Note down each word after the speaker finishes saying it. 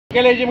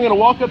Okay, ladies and gentlemen,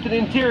 we're going to walk up to the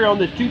interior on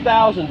this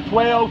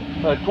 2012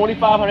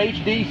 2500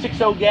 HD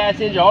 6.0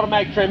 gas engine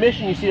automatic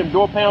transmission. You see them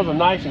door panels are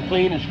nice and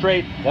clean and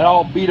straight. They're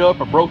all beat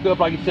up or broke up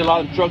like you see a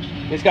lot of trucks.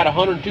 It's got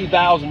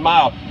 102,000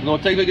 miles. We're going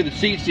to take a look at the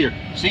seats here.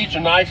 Seats are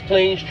nice,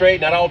 clean,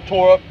 straight, not all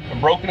tore up and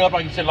broken up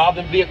like you see a lot of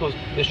them vehicles.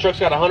 This truck's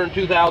got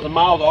 102,000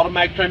 miles,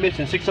 automatic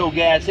transmission, 6.0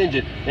 gas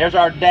engine. There's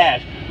our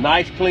dash.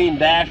 Nice, clean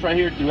dash right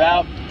here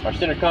throughout. Our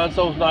center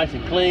console's nice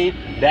and clean.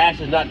 Dash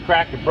is not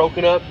cracked or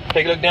broken up.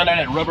 Take a look down there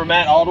at that rubber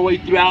mat all the way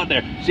throughout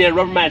there. See that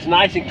rubber mat's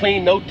nice and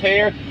clean, no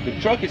tear. The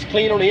truck is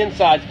clean on the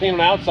inside, it's clean on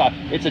the outside.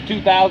 It's a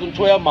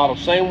 2012 model,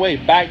 same way.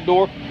 Back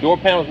door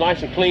panel's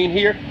nice and clean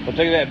here. We'll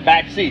take that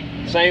back seat,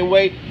 same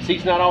way.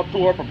 Seat's not all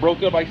tore up or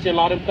broke up like you see a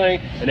lot of them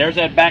things. And there's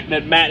that back,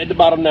 that mat at the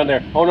bottom down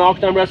there. On the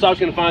auction number, that's all it's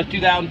gonna find.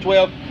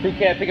 2012 crew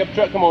cab pickup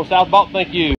truck. Come on, South Balt. Thank you.